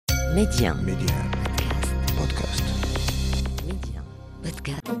ميديان بودكاست. ميديان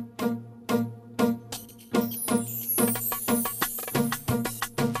بودكاست.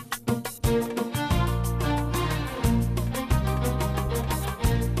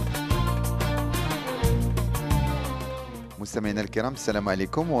 مستمعينا الكرام، السلام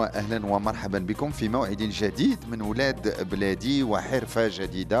عليكم واهلا ومرحبا بكم في موعد جديد من ولاد بلادي وحرفه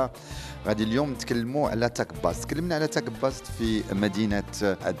جديده. غادي اليوم نتكلموا على تكباصت. تكلمنا على تكباصت في مدينه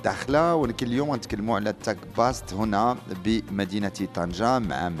الداخله، ولكن اليوم نتكلموا على تكباصت هنا بمدينه طنجة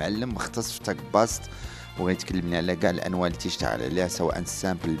مع معلم مختص في تكباصت، وغيتكلم لنا على كاع الانواع اللي تيشتغل عليها سواء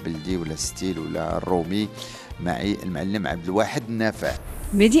السامبل البلدي ولا الستيل ولا الرومي. معي المعلم الواحد النافع.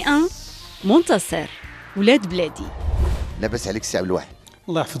 ميديان منتصر ولاد بلادي. لاباس عليك السي الواحد؟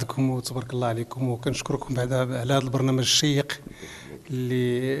 الله يحفظكم وتبارك الله عليكم، وكنشكركم بعد على هذا البرنامج الشيق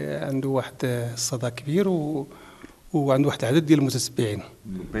اللي عنده واحد الصدى كبير وعنده واحد العدد ديال المتتبعين.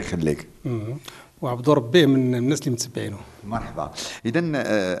 ربي يخليك. وعبدو ربيه من الناس اللي متبعينه. مرحبا. اذا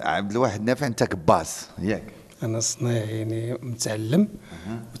عبد الواحد نافع، انت كباص ياك؟ انا صنايعي، يعني متعلم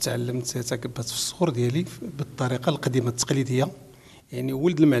وتعلمت تكباصت في الصغر ديالي بالطريقه القديمه التقليديه، يعني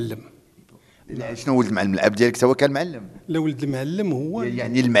ولد المعلم. شنو ولد المعلم؟ الاب ديالك هو كان معلم؟ لا، ولد المعلم هو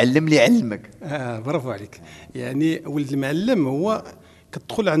يعني المعلم اللي علمك. برافو عليك. يعني ولد المعلم هو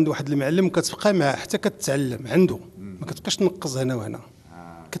كتدخل عند واحد المعلم وكتبقى معاه حتى كتعلم عنده، ما كتبقاش تنقص هنا وهنا.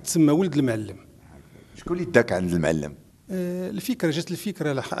 كتسمى ولد المعلم. شكون اللي داك عند المعلم؟ الفكره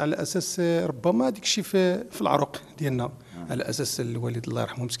جات على اساس ربما ديك الشيء في العروق ديالنا، على اساس الوالد الله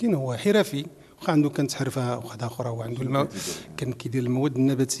يرحمه مسكين هو حرفي، وعنده كانت حرفه واحده اخرى، وعنده كان كيدير المواد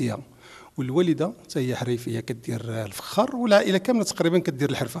النباتيه، والوالده حتى هي حريفيه كدير الفخار، والعائله كامله تقريبا كدير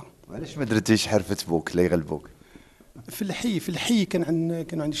الحرفه. وعلاش ما درتيش حرفه بوك لا يغلبوك؟ في الحي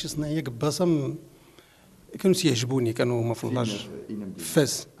كانوا عندي شي صناعيه قباصه كانوا تيعجبوني، كانوا هما في اللاج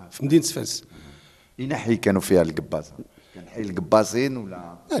فاس، في مدينه فاس. اين حي كانوا فيها القباصه؟ كان حي القباصين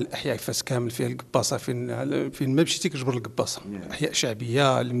ولا؟ لا، الاحياء فاس كامل فيها القباصه، فين ما مشيتي كتجبر القباصه. احياء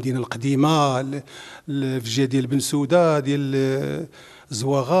شعبيه، المدينه القديمه، الفجيه ديال بن سوده، ديال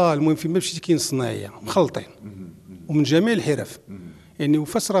زواغا، المهم فين ما مشيتي كاين صناعيه مخلطين ومن جميع الحرف. يعني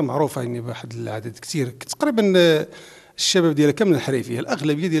وفاس راه معروفه يعني بواحد العدد كثير، تقريبا الشباب ديالها كامل الحريفيه،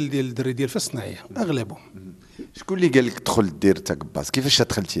 الاغلبيه ديال الدراري ديال فاس صناعيه اغلبهم. شكون اللي قال لك دخل دير تكباصت؟ كيفاش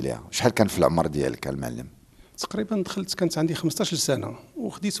دخلتي ليها؟ شحال كان في العمر ديالك المعلم؟ تقريبا دخلت كانت عندي 15 سنه،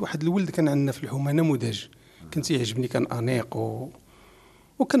 وخديت واحد الولد كان عندنا في الحومه نموذج، كان يعجبني، كان انيق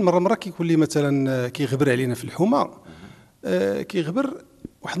وكان مره كيقول لي مثلا كيغبر علينا في الحومه. كيغبر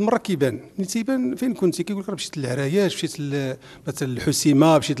واحد المره كيبان، ملي تيبان فين كنتي كيقول لك راه مشيت للعرايش، مشيت مثلا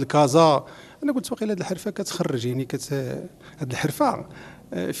الحسيمه، مشيت لكازا. انا قلت واقيلا هذه الحرفه كتخرج، يعني هذه الحرفه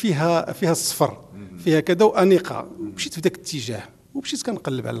فيها الصفر، فيها كذا وانيقه. مشيت في ذاك الاتجاه ومشيت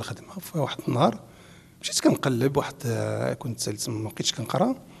كنقلب على الخدمه. واحد النهار مشيت كنقلب واحد، كنت سالت ما بقيتش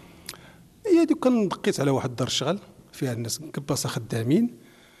كنقرا، هي هذيك كان بقيت على واحد الدار الشغل فيها الناس كباصه خدامين.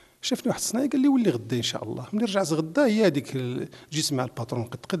 شافني واحد الصنايعي قال لي ولي غدا ان شاء الله. ملي رجعت غدا هي هذيك، جيت مع الباترون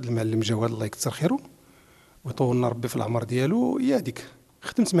قد المعلم جواد الله يكثر خيره ويطولنا ربي في العمر ديالو. هي هذيك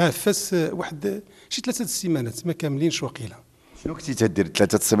خدمت معاه فاس واحد شي 3 سيمانات ما كاملينش واقيلا. شنو كنتي تدير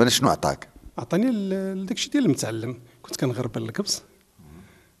 3 سيمانات؟ شنو عطاك؟ عطاني داك الشيء ديال المتعلم، كنت كنغربل الكبس.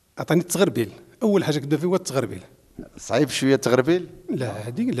 عطاني التغربيل، اول حاجه كدا فيه هو التغربيل. صعيب شويه التغربيل؟ لا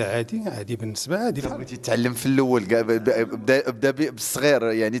عادي بالنسبه عادي. بغيتي تتعلم في الاول بدا بالصغير،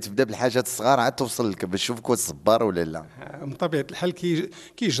 يعني تبدا بالحاجات الصغار عاد توصل لك باش تشوفك واش صبار ولا لا. من طبيعه الحال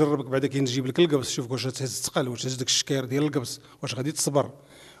كيجربك بعدا كيجيب لك القبس، شوفك واش تهز الثقل، واش تهز داك الشكاير ديال القبس، واش غادي تصبر،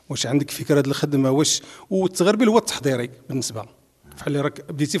 واش عندك فكره هذه الخدمه، واش. والتغربيل هو التحضيري بالنسبه، بحال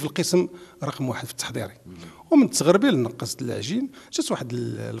راك بديتي في القسم رقم 1 في التحضيري. ومن التغربيل نقصت العجين، جات واحد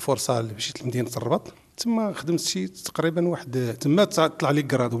الفرصه اللي مشيت لمدينه الرباط، تما خدمت شي تقريبا واحد، تما طلع لي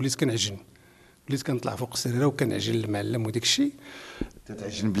كراد وليت كنعجن، وليت كنطلع فوق السريره وكنعجن المعلم وداك الشيء.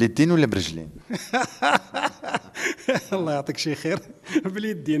 تتعجن باليدين ولا برجلين؟ الله يعطيك شي خير.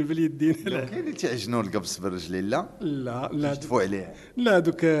 باليدين. لا كاين اللي تيعجنوا القبص بالرجلين. لا تدفوا عليه. لا،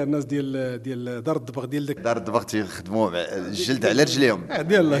 دوك الناس ديال دار الدبغ، ديال دار الدبغ تيخدموا الجلد على رجليهم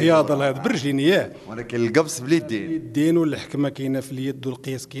ديال الهياضه بالرجلين، ولكن القبص باليدين. والحكمه كاينه في اليد،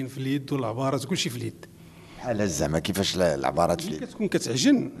 والقياس كاين في اليد، والعبارات كلشي في اليد. بحال زعما كيفاش العبارات في اليد؟ كتكون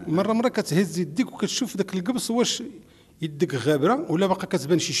كتعجن مره كتهز يديك وكتشوف داك القبص واش يدك غابره ولا باقا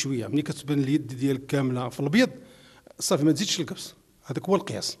كتبان شي شويه. ملي كتبان اليد ديالك كامله في الابيض صافي ما تزيدش القبص، هذاك هو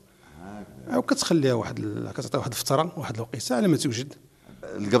القياس. وكتخليها كتعطي واحد الفتره، واحد الوقيته على ما توجد.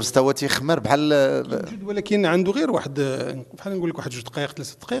 القبص تا هو تيخمر بحال، ولكن عنده غير واحد، بحال نقول لك واحد 2 دقائق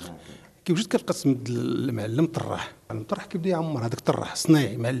 3 دقائق كي وجد كتبقى تسمد المعلم طراح، المطرح كيبدا يعمر هذاك طراح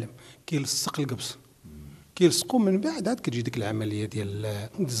صناعي معلم، كيلصق القبص، كيلصقوا من بعد عاد كتجي ديك العمليه ديال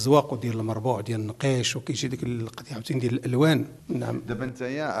الزواق وديال المربوع ديال النقيش، وكيجي ديك القضيه عاوتاني ديال الالوان. نعم. دابا انت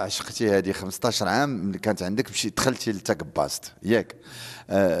عشقتي هذه 15 عام ملي كانت عندك مشي دخلتي للتكباست ياك.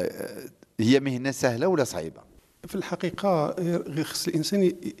 هي مهنه سهله ولا صعيبه؟ في الحقيقه غير خص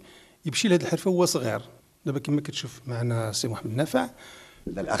الانسان يمشي لهذه الحرفه وهو صغير. دابا كما كتشوف معنا سي محمد النافع،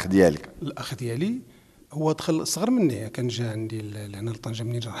 الاخ ديالك، الاخ ديالي هو دخل صغر مني، كان جا عندي لهنا لطنجه،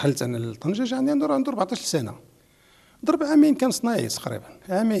 منين رحلت انا لطنجه جا عندي عنده 14 سنه، ضرب عامين كان صناعي تقريبا،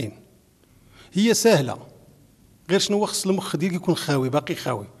 عامين. هي سهله، غير شنو هو خص المخ ديالك يكون خاوي، باقي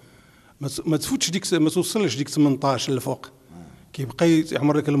خاوي، ما تفوتش ديك، ما توصلش ديك 18 للفوق، كيبقى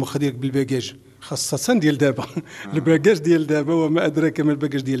يعمر لك المخ ديالك بالباكاج، خاصه ديال دابا. الباكاج ديال دابا وما ادراك ما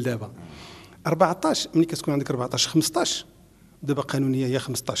الباكاج ديال دابا. 14 ملي كتكون عندك 14 15، دابا قانونيه هي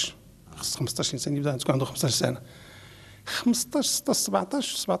 15، خص 15 انسان يبدا تكون عنده 15 سنه. 15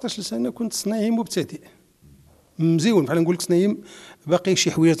 16 17 سنه كنت صناعي مبتدئ مزيون، بحال نقول لك صناعي باقي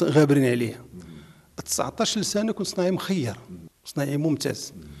شي حوايج غابرين عليه. 19 سنه كنت صناعي مخير، صناعي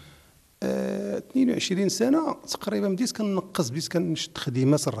ممتاز. 22 سنه تقريبا بديت كنقص، بديت كنشد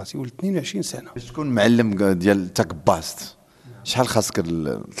خدمات راسي، ولت 22 سنه. باش تكون معلم ديال تكباست شحال خاصك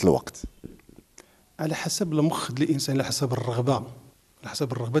الوقت؟ على حسب المخ ديال الانسان، على حسب الرغبه، على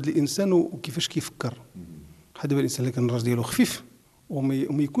حسب الرغبه ديال الانسان وكيفاش كيفكر. بحال دابا الانسان اللي كان الراس ديالو خفيف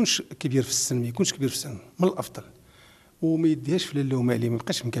وما يكونش كبير في السن، ما يكونش كبير في السن من الافضل، وما يديهاش في اللوم عليه، ما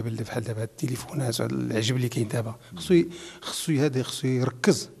يبقاش مكابل بحال دابا التليفونات العجب اللي كاين دابا. خصو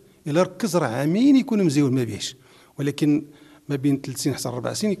يركز، الا ركز راه عامين يكون مزيون ما بيهش، ولكن ما بين 3 سنين حتى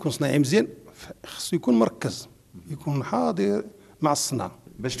 4 سنين يكون صناعي مزيان. خصو يكون مركز، يكون حاضر مع الصناعه.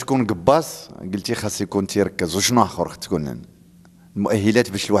 باش تكون قباص قلتي خاص يكون تيركز، وشنو اخر تكون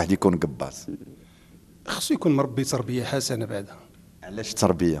المؤهلات باش الواحد يكون قباص؟ خصو يكون مربي تربيه حسنه بعدا. علاش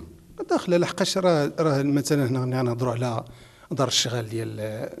التربيه؟ داخله لحقاش راه مثلا هنا نهضروا على دار الشغال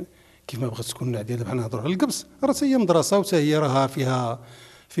ديال كيف ما بغات تكون ديال بحال نهضروا على القبص، راه حتى هي مدرسه، وحتى هي راها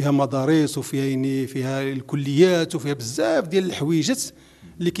فيها مدارس، وفيها فيها الكليات، وفيها بزاف ديال الحويجات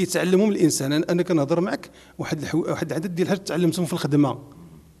اللي كيتعلمهم الانسان. انا كنهضر معك واحد العدد ديال الحاجات تعلمتهم في الخدمه،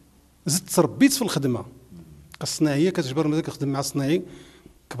 زدت تربيت في الخدمه. الصناعيه كتجبر ملي كتخدم مع صناعي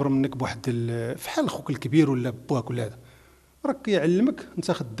كبر منك بواحد فحال خوك الكبير ولا باك ولا هذا، راك كيعلمك،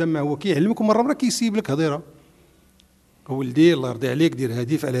 انت خدام معه هو كيعلمك، ومره كيسيب لك هضيره، ولدي الله يرضي عليك دير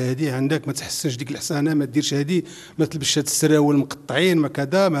هادي فعل هادي عندك، ما تحسنش ديك الحسانه، ما ديرش هادي، ما تلبسش هاد السراول مقطعين، ما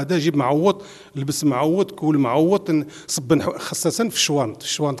كذا ما هذا، جيب معوط، لبس معوط، كول معوط، صب خاصه في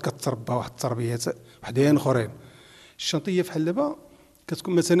الشوانط كتربى واحد التربيات وحدين اخرين. الشنطيه بحال دابا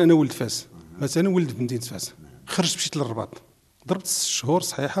كتكون مثلا انا ولد فاس، مثلا ولد في مدينه فاس، خرجت مشيت للرباط، ضربت 6 شهور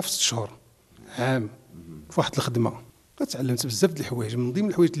صحيحه، في 6 شهور عام في واحد الخدمه، تعلمت بزاف د الحوايج. من ضمن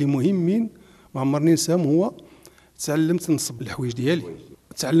الحوايج اللي مهمين ما عمرني نساهم هو تعلمت نصب الحوايج ديالي،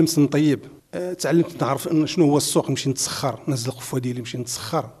 تعلمت نطيب، تعلمت نعرف شنو هو السوق، نمشي نتسخر، ننزل القفوه ديالي نمشي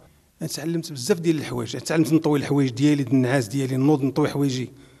نتسخر، تعلمت بزاف ديال الحوايج، تعلمت نطوي الحوايج ديالي، النعاس ديالي، نوض نطوي حوايجي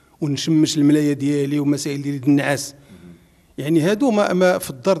ونشمش الملايه ديالي ومسائل ديالي النعاس. يعني هادو ما في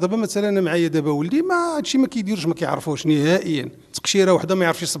الدار دابا مثلا انا معايا دابا ولدي ما هادشي ما كيديروش، ما كيعرفوش نهائيا. تقشيره وحده ما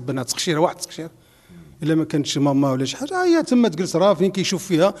يعرفش يصبنها، تقشيره واحد تقشيره الا ما كانتش ماما ولا شي حاجه، هي تما تجلس راه فين كيشوف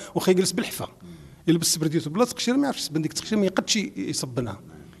فيها، واخا يجلس بالحفه يلبس سبرديته بلا تقشيره ما يعرفش يصبن ديك التقشيره، ما يقدش يصبنها.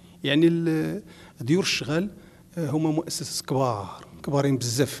 يعني ديور الشغال هما مؤسسات كبارين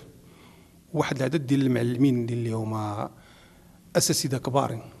بزاف، واحد العدد ديال المعلمين اللي هما اساتذه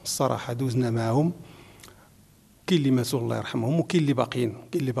كبارين الصراحه دوزنا معاهم، كاين اللي ماتوا الله يرحمهم، وكاين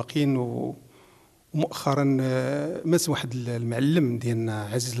اللي باقيين ومؤخرا مات واحد المعلم ديالنا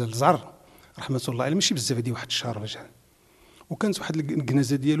عزيز الزعر رحمه الله عليه، ماشي بزاف، هذه واحد الشهر ولا شحال، وكانت واحد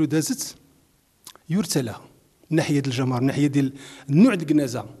الكنازه ديالو دازت يرتلى من ناحيه الجمار، من ناحيه ديال النوع ديال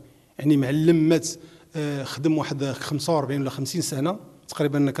الكنازه. يعني معلم مات خدم واحد 45 ولا 50 سنه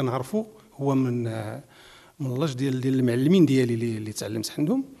تقريبا، انا كنعرفو هو من لاج ديال المعلمين ديالي اللي تعلمت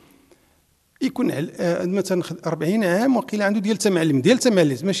عندهم، يكون مثلا 40 عام وقيل عنده ديال تمعلم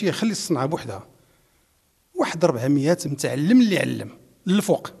ماشي يخلي الصنعه بوحدها، واحد 400 متعلم اللي علم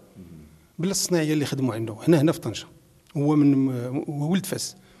للفوق بلا الصناعيه اللي خدموا عنده هنا في طنجه. هو ولد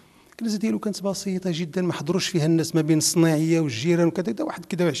فاس، الكنازه ديالو كانت بسيطه جدا، ما حضروش فيها الناس ما بين الصناعيه والجيران وكذا، واحد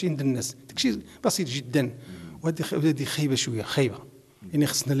كذا 20 ديال الناس، داكشي بسيط جدا. وهذه خايبه شويه، خايبه. يعني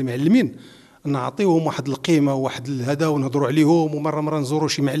خصنا المعلمين نعطيوهم واحد القيمه وواحد هذا، ونهضروا عليهم، ومره نزوروا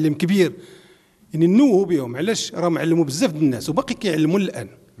شي معلم كبير يعني نوهوا بهم. علاش؟ راه معلموا بزاف ديال الناس وباقي كيعلموا الان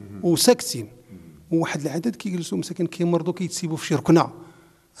وساكتين، وواحد العدد كيجلسوا مساكن كيمرضوا كيتسيبوا في شي ركنه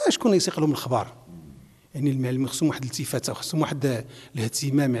شكون يسيق لهم الخبار؟ يعني المعلمين خصهم واحد الالتفاته، خصهم واحد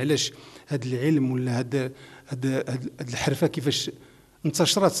الاهتمام. علاش هذا العلم ولا هذا الحرفه كيفاش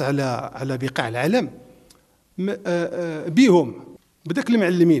انتشرت على بقاع العالم بهم بداك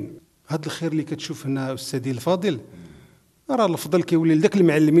المعلمين. هذا الخير اللي كتشوف هنا استاذي الفاضل، راه الفضل كيولي لذاك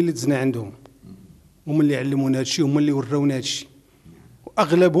المعلمين اللي دزنا عندهم، هما اللي علمونا هذا الشيء، هما اللي وراونا هذا الشيء.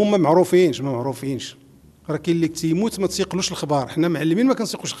 واغلبهم ما معروفينش. راه كاين اللي تيموت ما تسيقلوش الخبار، حنا معلمين ما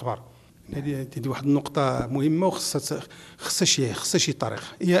كنسيقوش الخبار. هذه واحد النقطة مهمة وخصها شي طريقة،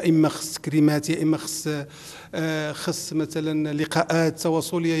 يا إما خص تكريمات، يا إما خص مثلا لقاءات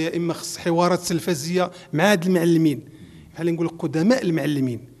تواصلية، يا إما خص حوارات تلفزية مع هاد المعلمين، بحال نقول قدماء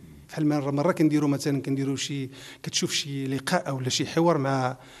المعلمين. بحال مرة كنديروا كتشوف شي لقاء ولا شي حوار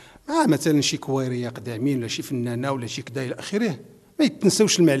مع مثلا شي كويرية قدامين ولا شي فنانة ولا شي كذا إلى آخره، ما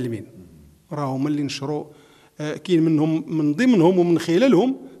يتنساوش المعلمين. راه هما اللي نشروا، كاين منهم من ضمنهم ومن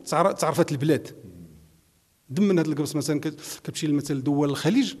خلالهم تعرفت البلاد. من هذا القبص مثلا كتمشي مثلا لدول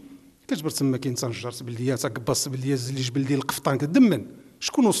الخليج، كتجبر تما كاين طنجرة بلديه، تكباصت بلديه، زليج بلديه، القفطان، كتدمن.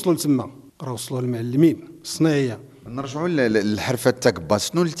 شكون وصلوا لتما؟ راه وصلوا المعلمين الصناعيه. نرجعوا للحرفه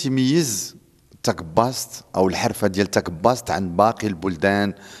تكباست. شنو اللي تيميز تكباست او الحرفه ديال تكباست عن باقي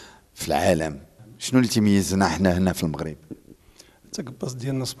البلدان في العالم؟ شنو اللي تيميزنا حنا هنا في المغرب؟ التكباست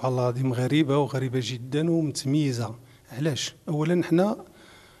ديالنا سبحان الله العظيم غريبه وغريبه جدا ومتميزه. علاش؟ اولا حنا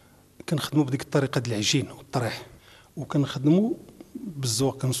كنخدموا بديك الطريقه ديال العجين والطريح، وكنخدموا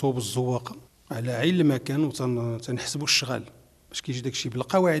بالزواق، كنصوبوا الزواقه على عين المكان وتنحسبوا الشغال باش كيجي داك الشيء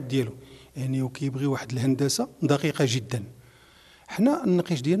بالقواعد ديالو، يعني وكيبغي واحد الهندسه دقيقه جدا. حنا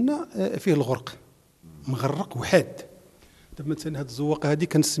النقيش ديالنا فيه الغرق مغرق وحاد. دابا مثلا هاد الزواقه هذه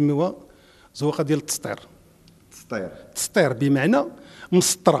كنسميوها زواقه ديال التسطير. تسطير بمعنى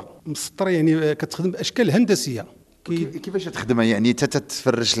مسطره يعني كتخدم باشكال هندسيه. كيفاش تخدمها؟ يعني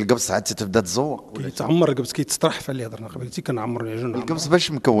تتفرش القبص عاد تبدا تزوق ولا كيتعمر القبص، كيتطرح فاللي هضرنا قبيلتي، كنعمر العجون. القبص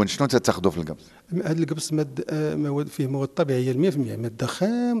باش مكون شنو تاخذوا في القبص؟ هذا القبص مواد فيه مواد طبيعيه 100%، ماده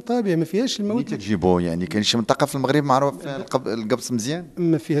خام طبيعي، ما فيهاش المواد اللي تجيبوه. يعني كاين شي منطقه في المغرب معروف القبص مزيان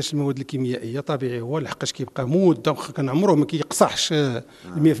ما فيهاش المواد الكيميائيه، طبيعي هو، لحقاش كيبقى مده كنعمروه ما كيقصحش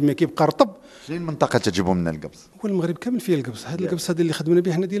 100%، كيبقى رطب. شنو المنطقه تجيبوا منها القبص؟ هو المغرب كامل فيه القبص. هذا القبص هذا اللي خدمنا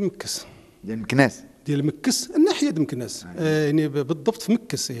به حنا ديال مكس، ديال مكس الناحيه د مكناس، يعني بالضبط في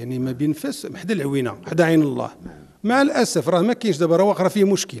مكس، يعني ما بين فاس حدا العوينه حدا عين الله. مع الاسف راه ما كاينش دابا، راه فيه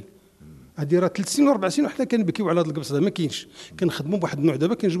مشكل. هذه راه 3 سنين و4 سنين وحنا كنبكيو على هذا القبص هذا، ما كاينش. كنخدموا بواحد النوع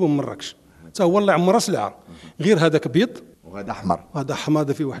دابا كنجيبوه من مراكش، حتى هو الله يعمرها سلعه، غير هذاك ابيض وهذا احمر. هذا حمار،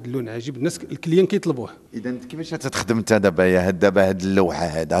 هذا فيه واحد اللون عجيب، الناس الكليان كيطلبوه. اذا كيفاش تتخدم انت دابا هاد اللوحه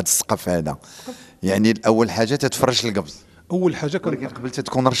هذا السقف هذا؟ يعني اول حاجه تتفرش القبص. اول حاجه ولكن قبل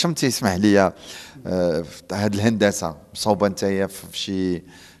تكون رشمتي، اسمح لي، هاد الهندسه مصوبه نتايا في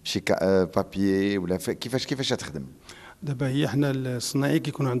شي بابيي ولا كيفاش تخدم؟ دابا هي حنا الصناعي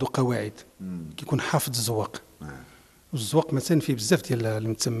كيكون عنده قواعد، كيكون حافظ الزواق. والزواق مثلا فيه بزاف ديال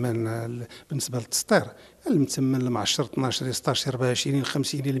المتمن. بالنسبه للتسطير المتمن ل 10 12 16 24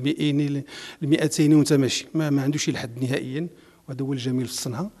 50 ل 100 ل 200 وانت ماشي، ما عندوش شي الحد نهائيا. وهذا هو الجميل في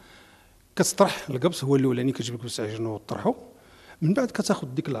الصنعه. كتطرح القبص هو الاولاني، كتجيب القبص عجنو وتطرحو، من بعد كتاخذ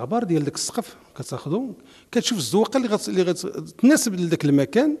ديك العبار ديال داك السقف، كتاخذو كتشوف الزواقه اللي غتناسب لذاك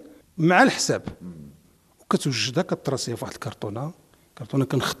المكان مع الحساب، وكتوجدها كتراسيها في واحد الكرتونه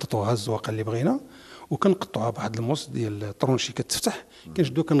كنخططوها الزواقه اللي بغينا، وكنقطعوها بواحد الموس ديال الطرونشي كتفتح،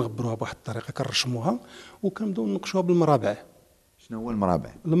 كنشدوها كنغبروها بواحد الطريقه، كنرشموها وكنبداو ننقشوها بالمرابع. شنو هو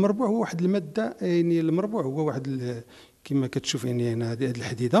المرابع؟ المربوع هو واحد الماده، يعني المربوع هو واحد كما كتشوف، يعني هنا هذه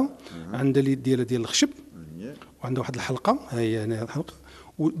الحديده عندها اليد ديال الخشب، وعندها واحد الحلقه، ها هي هنا الحلقه،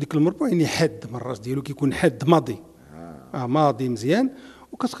 وديك المربوع يعني حاد من الراس ديالو، كيكون حاد ماضي ماضي مزيان،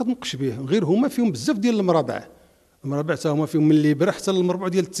 وكتنقش به. غير هما فيهم بزاف ديال المرابع حتى هما فيهم من الابره حتى المربوع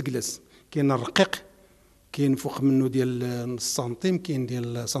ديال التكلاس. كاين الرقيق، كاين فوق منه ديال نص سنتيم، كاين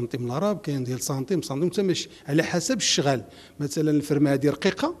ديال سنتيم الراب، كاين ديال سنتيم حتى ماشي على حسب الشغال. مثلا الفرمه هذه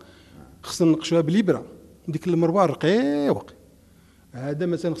رقيقه خصنا نقشوها بالابره، ديك المربوع رقيق. هذا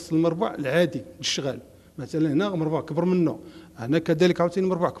مثلا خص المربوع العادي للشغال، مثلا هنا مربوع كبر منه، هنا كذلك عاوتاني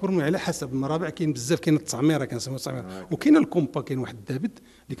مربوع كبر منه، على حسب المرابع. كاين بزاف، كاين التعميره كنسميوها التعميره، وكاين الكومبا، كاين واحد الدابد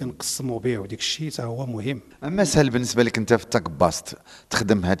اللي كنقسموا به، وديك الشيء حتى هو مهم. اما سهل بالنسبه لك انت في التكباست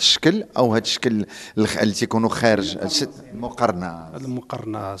تخدم هذا الشكل او هذا الشكل اللي تيكونوا خارج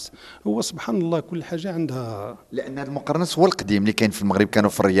المقرناس؟ هو سبحان الله كل حاجه عندها، لان هذا المقرناس هو القديم اللي كاين في المغرب، كانوا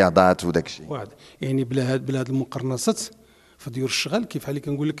في الرياضات وداك الشيء. واحد يعني بلا هاد المقرنصات في ديور الشغل، كيف حالي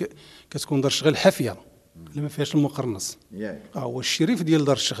كنقول لك، كتكون دار الشغل حافيه اللي ما فيهاش المقرنص. هو الشريف ديال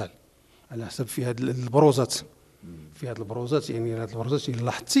دار الشغل على حسب فيه هاد البروزات. في هذه البروزات. يعني هذه البروزات اللي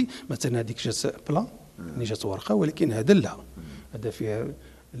لاحظتي مثلا هذيك جات بلا، يعني جات ورقه، ولكن هذا لا، هذا فيها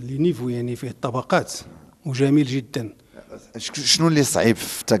لي نيفو، يعني فيه الطبقات وجميل جدا. شنو اللي صعيب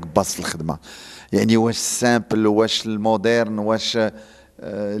في تكباصت في الخدمه؟ يعني واش السامبل، واش المودرن، واش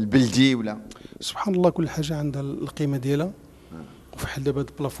البلدي، ولا؟ سبحان الله، كل حاجه عندها القيمه ديالها. وفحال دابا هذا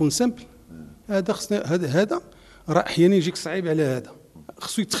البلافون سامبل، هذا خصنا هذا راه احيانا يجيك صعيب على هذا،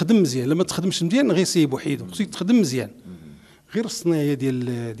 خصو يتخدم مزيان. لما تخدمش مزيان غير سيب وحيد، خصو يتخدم مزيان. غير الصناعيه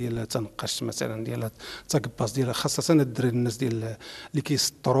ديال تنقش مثلا، ديال تكباص، ديال خاصه الدراري الناس ديال اللي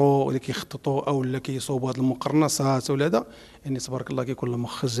كيسطروا، اللي كيخططوا، او اللي كيصوبوا هذه المقرنصات ولا هذا، يعني تبارك الله كيكون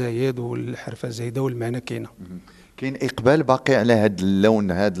المخ زايد والحرفه زايده والمعنى كاينه. كاين اقبال باقي على هذا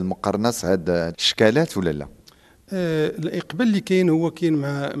اللون، هذا المقرنص، هذا الاشكالات، ولا لا؟ الاقبال اللي كاين هو كاين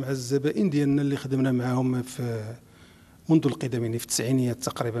مع الزبائن ديالنا اللي خدمنا معاهم في منذ القدم، يعني في التسعينيات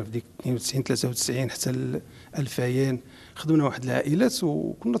تقريبا، في ديك 92 93 حتى 2000 خدمنا واحد العائلات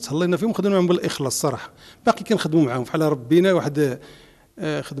وكنا تهلينا فيهم، خدمنا معاهم بالاخلاص الصراحه. باقي كنخدموا معاهم بحال ربينا واحد،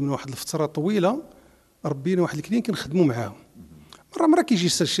 خدمنا واحد الفتره طويله، ربينا واحد الكلين كنخدموا معاهم. مره كيجي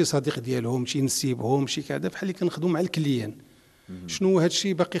شي صديق ديالهم، شي نسيبهم، شي كذا، بحال اللي كنخدموا مع الكليان. شنو هو هذا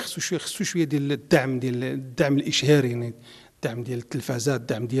الشيء باقي خصو شويه ديال الدعم الاشهاري، يعني الدعم ديال التلفازات،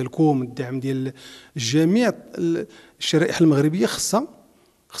 الدعم ديالكم، الدعم ديال جميع الشرائح المغربيه، خصها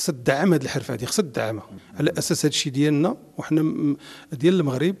تدعم هذه الحرفه هذه، خصها تدعمها على اساس هذا الشيء ديالنا وحنا ديال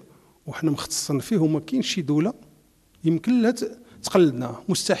المغرب وحنا مختصين فيه، وما كاينش شي دوله يمكن لها تقلدنا،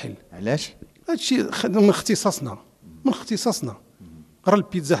 مستحيل. علاش؟ هذا الشيء من اختصاصنا، راه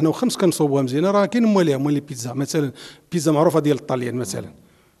البيتزا حنا واخا كنصوبوها مزيانه، راه كاين مواليها، موالي البيتزا مثلا، بيتزا معروفه ديال الطاليان مثلا،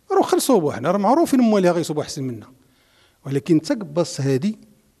 راه واخا نصوبوها حنا، راه معروفين مواليها غيصوبوها احسن منا. ولكن تكباصت هذه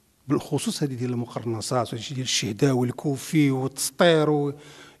بالخصوص، هذه ديال المقرنصات وديال الشهداء والكوفي والتسطير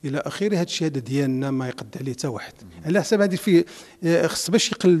الى اخره، هذا الشيء هذا ديالنا ما يقد عليه حتى واحد. على حساب هذه فيه خص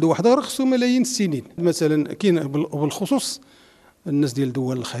باش يقلدوا واحد راه خصو ملايين السنين. مثلا كاين بالخصوص الناس ديال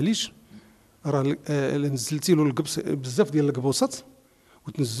دول الخليج، راه نزلتي له القبص بزاف ديال القبوصات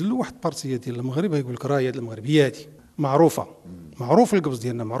وتنزل له واحد بارتيه ديال المغرب، غيقول لك راه هي المغربيه هذه معروف القبص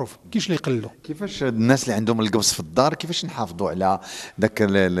ديالنا معروف، كاينش اللي يقلدوا. كيفاش الناس اللي عندهم القبص في الدار كيفاش نحافظوا على ذاك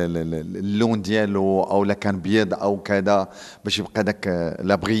اللون ديالو، او لا كان بيض او كذا، باش يبقى ذاك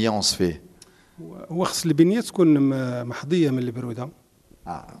لا بريونس فيه؟ هو خص البنيه تكون محظيه من البروده.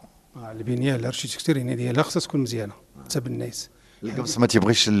 البنيه الاركيتكتوريه ديالها خصها تكون مزيانه حتى بالناس. القبص ما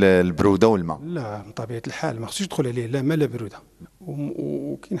تيبغيش البروده والماء؟ لا، من طبيعه الحال ما خصوش يدخل عليه لا ماء لا بروده.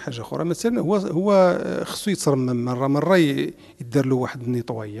 وكاين حاجه اخرى مثلا، هو خصو يترمم مره يدار له واحد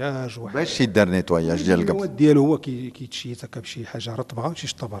النيطواياج. باش يدار نيطواياج ديال القبص ديالو، هو كيتشيت هكا بشي حاجه رطبه، شي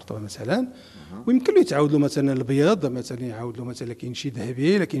شطه رطبه مثلا، ويمكن له يتعاود له مثلا البياض، مثلا يعاود له مثلا كاين شي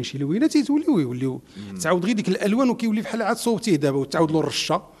ذهبي، لا كاين شي لوينه يوليو تعاود غير ديك الالوان، وكيولي بحال عاد صوبتيه دابا، وتعاود له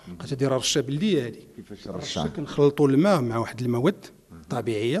الرشه، بقات دايره الرشه بلديه هذه. كيفاش الرشه؟ كنخلطوا الماء مع واحد المواد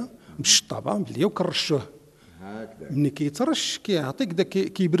طبيعيه بالشطابه بلديه وكنرشوه. ملي كيترش كيعطيك داك،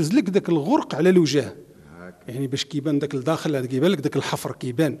 كيبرز لك داك الغرق على الوجه، يعني باش كيبان داك الداخل، كيبان لك داك الحفر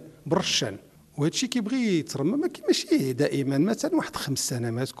كيبان بالرشان. وهذا الشيء كيبغي يترمم، ماشي دائما، مثلا واحد 5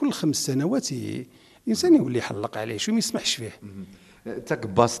 سنوات، كل 5 سنوات الانسان يولي يحلق عليه شو ما يسمحش فيه.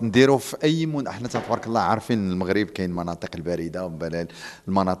 تكباصت نديرو في اي احنا تبارك الله عارفين المغرب كاين المناطق البارده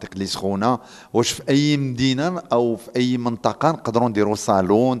المناطق اللي سخونه، واش في اي مدينه او في اي منطقه نقدروا نديروا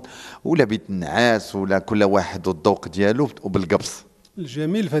صالون ولا بيت النعاس، ولا كل واحد والذوق ديالو وبالقبص؟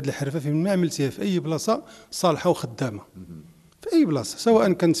 الجميل في هذه الحرفه فين ما عملتيها في اي بلاصه صالحه وخدامه، في اي بلاصه،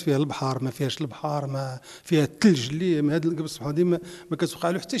 سواء كانت فيها البحر ما فيهاش البحر، ما فيها الثلج، اللي هذا القبص سبحان الله ما كتوقع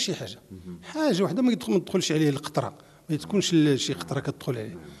له حتى شي حاجه واحده ما تدخلش عليه القطره، ما تكونش شي قطره كتدخل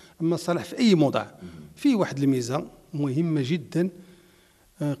عليه. اما صالح في اي موضع. في واحد الميزه مهمه جدا،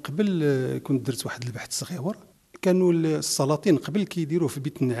 قبل كنت درت واحد البحث صغير، كانوا السلاطين قبل كيديروه في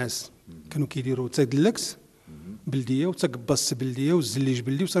بيت النعاس، كانوا كيديروا تاكلاكس بلديه وتكباصت بلديه والزليج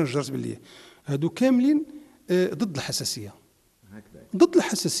بلدي وسنجرت بلديه، هادو كاملين ضد الحساسيه. ضد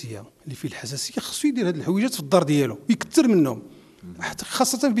الحساسيه، اللي فيه الحساسيه خصو يدير هاد الحويجات في الدار ديالو، يكثر منهم،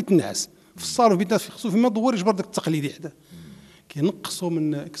 خاصه في بيت النعاس، في الصالون، في بيت النعاس خصو فيما دور يجبر داك التقليدي حدا، كينقصوا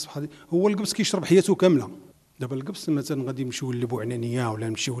من سبحان الله. هو القبص كيشرب حياته كامله. دابا القبص مثلا غادي نمشيو لبوعنانيه، ولا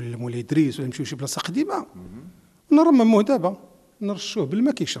نمشيو لمولاي ادريس، ولا نمشيو شي بلاصه قديمه، نرمموه دابا، نرشوه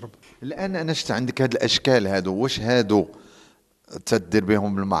بالماء كيشرب. الان انا شفت عندك هاد الاشكال هادو، واش هادو تدير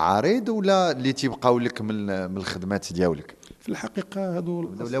بهم المعارض ولا اللي تيبقاو لك من الخدمات ديالك؟ في الحقيقه هادو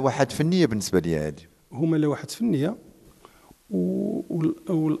لوحات فنيه بالنسبه لي، هذه هما لوحات فنيه،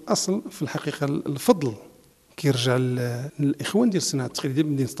 والاصل في الحقيقه الفضل كيرجع للاخوان ديال الصناعه التقليديه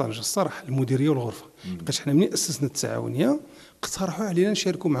ديال مدينه طنجه. الصراحه المديريه والغرفه لقيت حنا ملي اسسنا التعاونيه اقترحوا علينا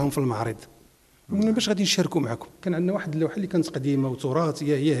نشاركوا معهم في المعرض. قلنا باش غادي نشاركوا معكم. كان عندنا واحد اللوحه اللي كانت قديمه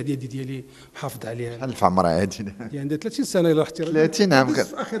وتراثيه، هي هديه ديالي محافظ عليها. شحال في عمرها هذه؟ هي عندها 30 سنه الا رحتي 30 عام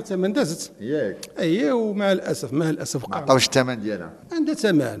في اخر ثمن دازت ياك. اي ومع الاسف ما ما عطاوش الثمن ديالها. عندها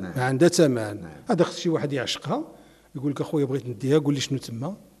ثمن، ما عندها ثمن. هذا خص شي واحد يعشقها يقول لك اخويا بغيت نديها قول لي شنو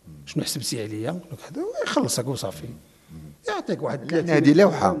تما، شنو حسبتي عليا، هذا يخلصك وصافي. يعطيك واحد 30 هذه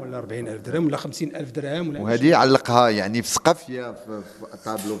لوحه ولا 40,000 درهم ولا 50,000 درهم ولا وهذه علقها يعني في سقف يا في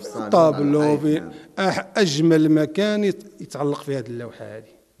طابلو في الصالون. طابلو في اجمل مكان يتعلق في هذه اللوحه هذه.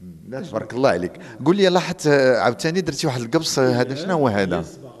 لا تبارك الله عليك. قول لي لاحظت عاوتاني درتي واحد القبص، هذا شنو هو هذا؟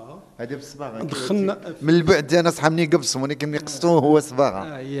 هذا بالصباغه دخلنا من البعد انا صحابني قبص ولكن ملي قصتوه هو صباغه.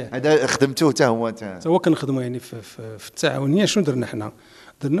 هذا خدمتوه حتى هو هو كنخدموا يعني في التعاونيه. شنو درنا حنا؟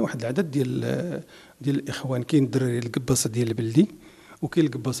 درنا واحد العدد ديال الاخوان. كاين الدراري القباصه ديال البلدي وكاين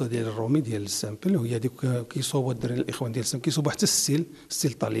القباصه ديال الرومي ديال السامبل، وهي هذيك كيصوبوا الدراري الاخوان ديال السامبل كيصوبوا حتى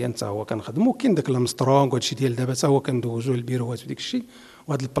الستيل طاليان حتى هو كنخدموا. كاين داك الامسترونغ وهادشي ديال دابا حتى هو كندوزوه للبيروات وديك الشيء،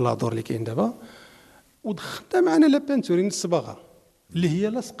 وهذا البلادور اللي كاين دابا. ودخلنا معنا لا بانتورين الصباغه اللي هي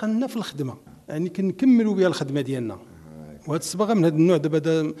لاصقنا في الخدمه، يعني كنكملوا بها الخدمه ديالنا. وهاد الصباغه من هذا النوع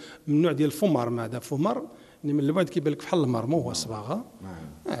دابا من النوع ديال الفمار. ما هذا فمار من البعد كيبان لك بحال المرمو، هو صباغه.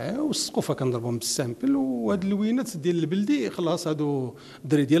 والسقوفه كنضربهم بالسامبل. وهاد اللوينات ديال البلدي خلاص هادو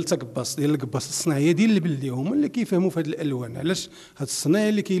الدراري ديال تكباصت ديال القباصه الصناعيه ديال البلدي هما اللي كيفهموا في هاد الالوان. علاش هاد الصنايعي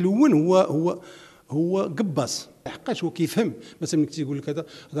اللي كيلون هو قباص، حقاش هو كيفهم. مثلا ملي تيقول لك هذا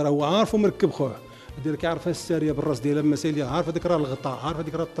راه هو عارف ومركب خوه، هذا كيعرف الساريه بالراس ديالها المسائل، عارف هذيك راه الغطاء، عارف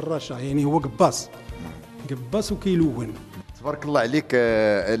هذيك راه الطراشه. يعني هو قباص وكيلون. تبارك الله عليك.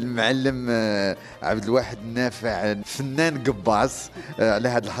 المعلم عبد الواحد النافع فنان قباص على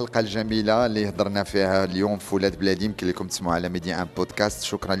هذه الحلقه الجميله اللي هضرنا فيها اليوم في ولاد بلادي. يمكن لكم تسمعوا على ميديا ان بودكاست.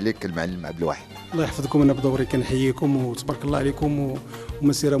 شكرا لك المعلم عبد الواحد. الله يحفظكم. انا بدوري كنحييكم وتبارك الله عليكم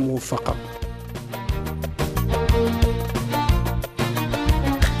ومسيره موفقه.